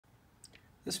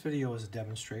This video is a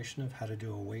demonstration of how to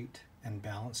do a weight and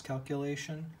balance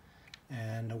calculation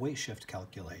and a weight shift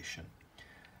calculation.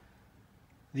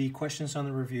 The questions on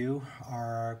the review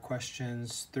are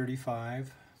questions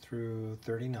 35 through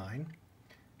 39,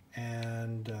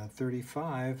 and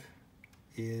 35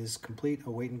 is complete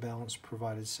a weight and balance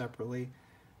provided separately.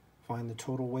 Find the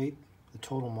total weight, the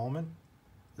total moment,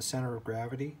 the center of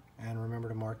gravity, and remember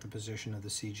to mark the position of the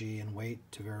CG and weight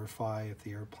to verify if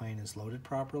the airplane is loaded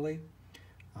properly.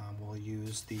 We'll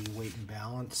use the weight and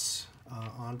balance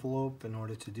envelope in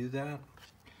order to do that.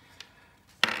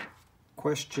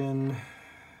 Question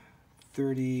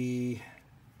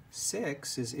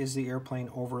 36 is the airplane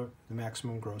over the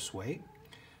maximum gross weight?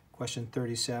 Question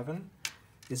 37,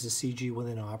 is the CG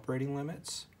within operating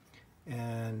limits?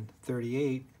 And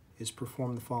 38 is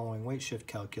perform the following weight shift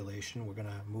calculation. We're going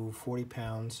to move 40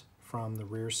 pounds from the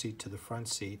rear seat to the front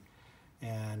seat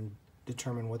and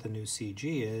determine what the new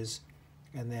CG is,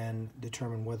 and then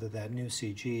determine whether that new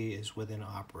CG is within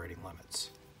operating limits.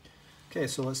 Okay,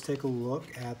 so let's take a look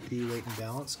at the weight and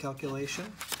balance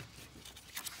calculation.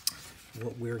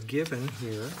 What we're given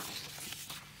here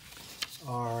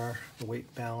are the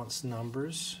weight balance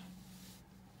numbers,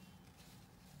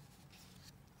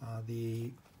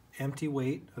 the empty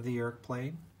weight of the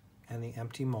airplane and the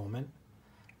empty moment,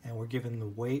 and we're given the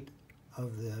weight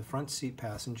of the front seat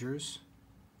passengers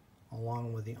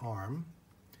along with the arm,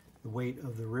 the weight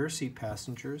of the rear seat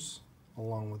passengers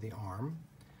along with the arm,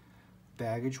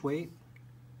 baggage weight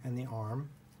and the arm,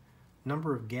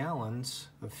 number of gallons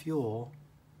of fuel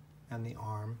and the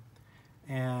arm,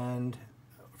 and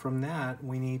from that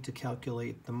we need to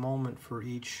calculate the moment for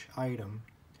each item,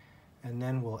 and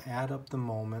then we'll add up the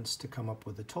moments to come up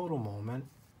with the total moment,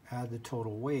 add the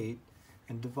total weight,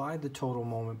 and divide the total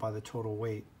moment by the total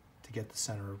weight to get the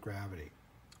center of gravity.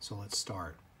 So let's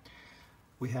start.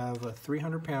 We have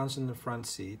 300 pounds in the front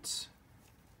seats,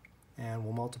 and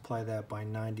we'll multiply that by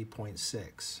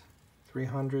 90.6.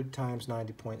 300 times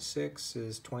 90.6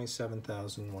 is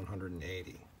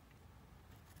 27,180.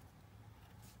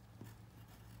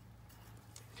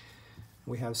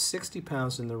 We have 60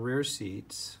 pounds in the rear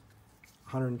seats,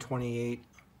 128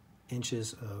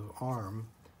 inches of arm,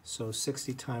 so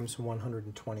 60 times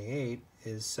 128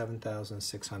 is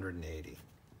 7,680.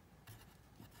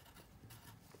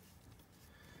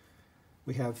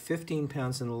 We have 15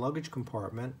 pounds in the luggage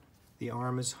compartment. The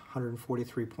arm is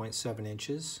 143.7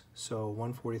 inches, so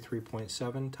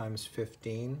 143.7 times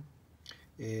 15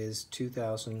 is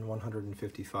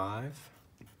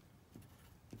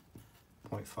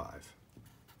 2,155.5.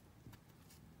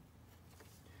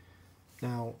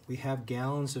 Now, we have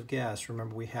gallons of gas.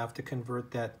 Remember, we have to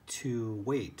convert that to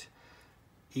weight.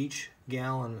 Each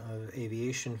gallon of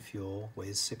aviation fuel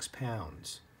weighs 6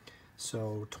 pounds.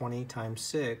 So 20 times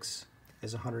 6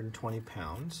 is 120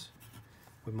 pounds.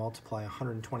 We multiply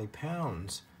 120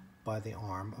 pounds by the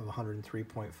arm of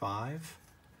 103.5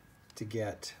 to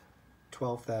get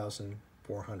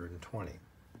 12,420.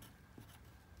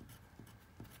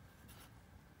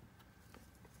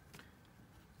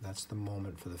 That's the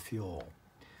moment for the fuel.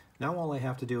 Now all I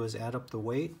have to do is add up the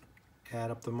weight,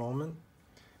 add up the moment.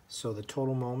 So the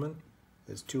total moment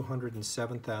is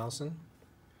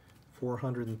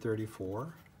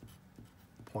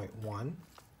 207,434.1.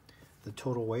 The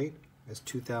total weight is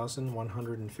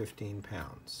 2,115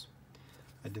 pounds.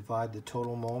 I divide the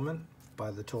total moment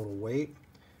by the total weight,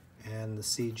 and the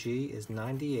CG is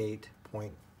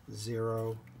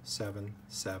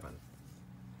 98.077.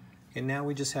 And now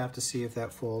we just have to see if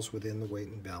that falls within the weight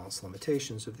and balance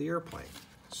limitations of the airplane.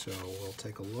 So we'll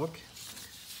take a look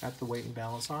at the weight and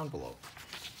balance envelope.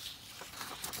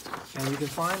 And you can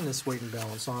find this weight and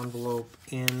balance envelope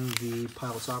in the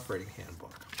Pilot's Operating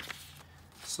Handbook.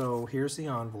 So here's the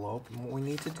envelope, and what we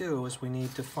need to do is we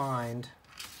need to find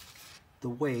the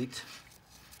weight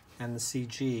and the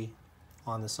CG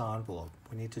on this envelope.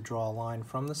 We need to draw a line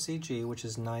from the CG, which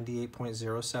is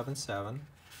 98.077.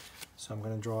 So I'm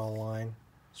going to draw a line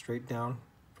straight down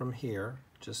from here,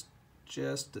 just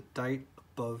right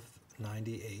above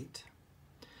 98.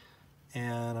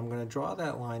 And I'm going to draw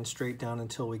that line straight down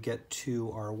until we get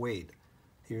to our weight.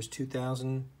 Here's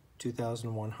 2,000,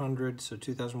 2,100, so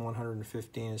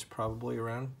 2,115 is probably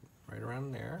right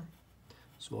around there.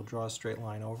 So we'll draw a straight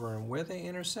line over, and where they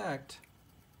intersect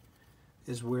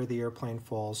is where the airplane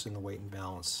falls in the weight and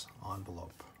balance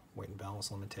envelope, weight and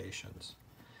balance limitations.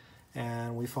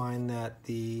 And we find that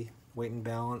the weight and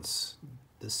balance,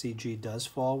 the CG does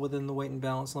fall within the weight and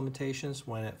balance limitations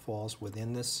when it falls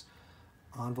within this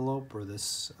envelope or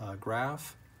this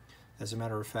graph. As a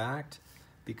matter of fact,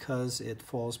 because it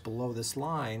falls below this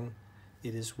line,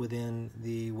 it is within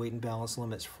the weight and balance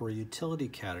limits for utility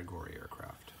category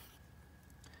aircraft,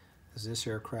 as this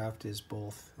aircraft is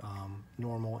both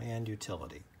normal and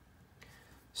utility.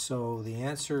 So the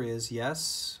answer is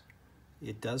yes,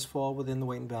 it does fall within the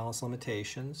weight and balance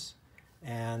limitations,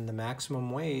 and the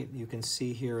maximum weight you can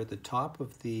see here at the top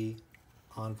of the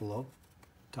envelope,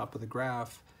 top of the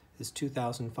graph, is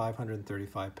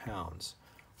 2,535 pounds.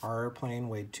 Our airplane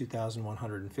weighed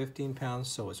 2,115 pounds,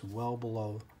 so it's well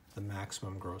below the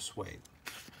maximum gross weight.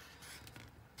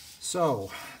 So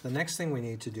the next thing we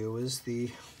need to do is the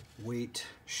weight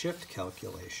shift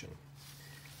calculation.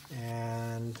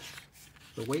 And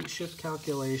the weight shift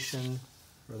calculation,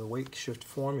 or the weight shift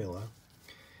formula,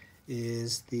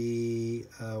 is the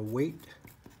weight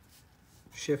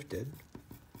shifted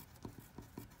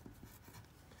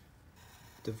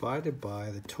divided by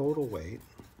the total weight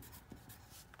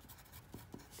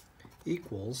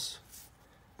equals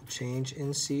the change in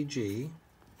CG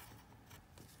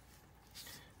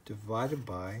divided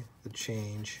by the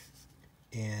change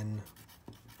in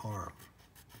arm.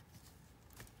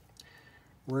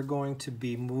 We're going to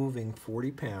be moving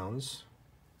 40 pounds.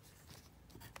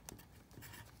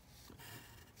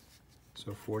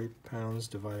 So 40 pounds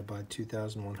divided by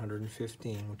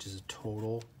 2,115, which is the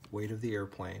total weight of the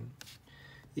airplane,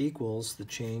 equals the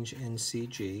change in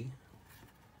CG.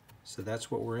 So that's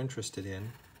what we're interested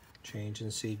in, change in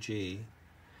CG.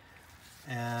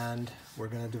 And we're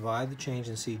going to divide the change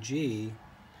in CG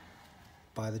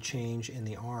by the change in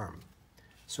the arm.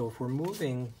 So if we're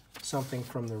moving something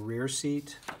from the rear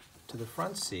seat to the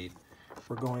front seat,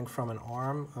 we're going from an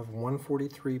arm of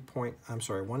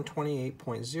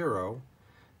 128.0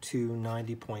 to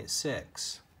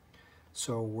 90.6.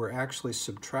 So we're actually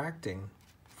subtracting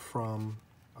from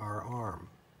our arm.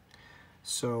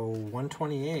 So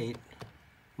 128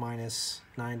 minus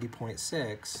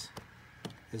 90.6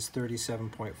 is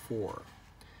 37.4.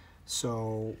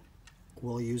 So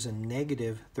we'll use a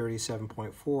negative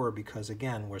 37.4 because,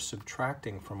 again, we're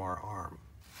subtracting from our arm.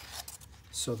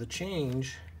 So the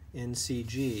change in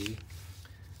CG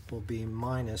will be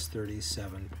minus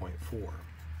 37.4.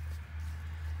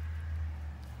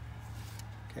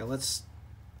 Okay,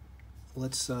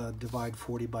 let's divide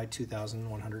 40 by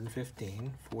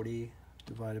 2,115. 40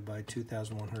 divided by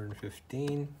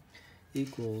 2,115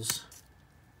 equals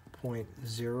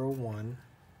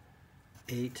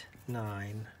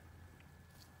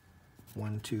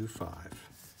 0.0189125.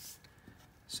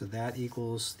 So that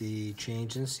equals the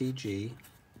change in CG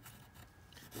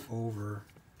over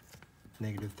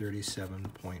negative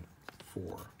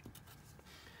 37.4.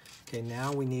 Okay,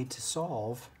 now we need to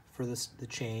solve for the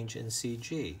change in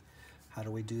CG. How do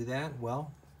we do that?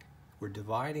 Well, we're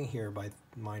dividing here by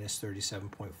minus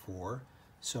 37.4,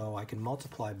 so I can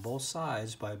multiply both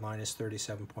sides by minus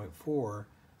 37.4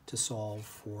 to solve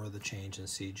for the change in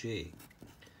CG.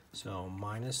 So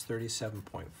minus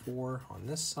 37.4 on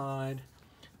this side,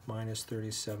 minus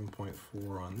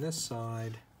 37.4 on this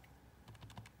side.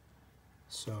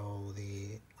 So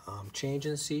the change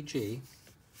in CG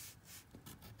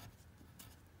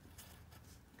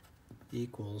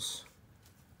equals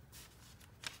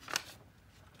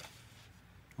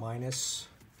minus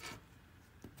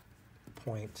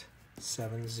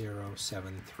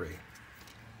 0.7073.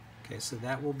 Okay, so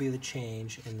that will be the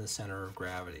change in the center of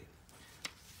gravity.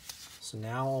 So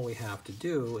now all we have to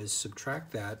do is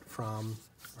subtract that from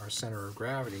our center of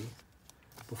gravity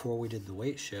before we did the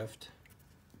weight shift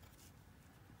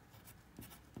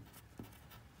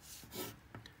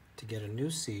to get a new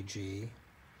CG.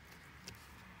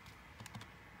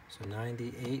 So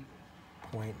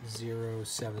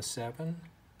 98.077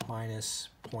 minus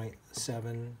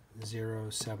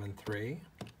 0.7073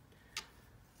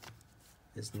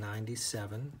 is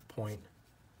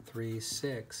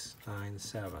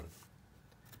 97.3697.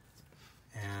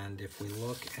 And if we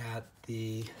look at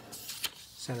the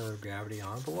center of gravity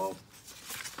envelope,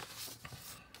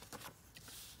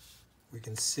 we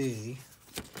can see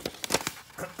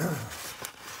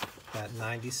that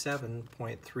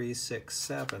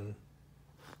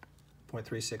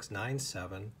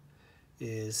 97.3697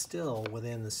 is still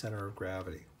within the center of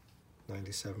gravity.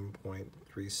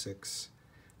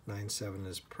 97.3697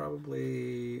 is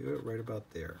probably right about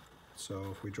there.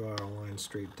 So if we draw our line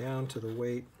straight down to the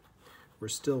weight, we're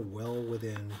still well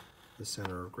within the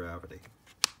center of gravity.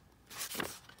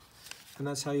 And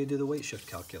that's how you do the weight shift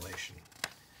calculation.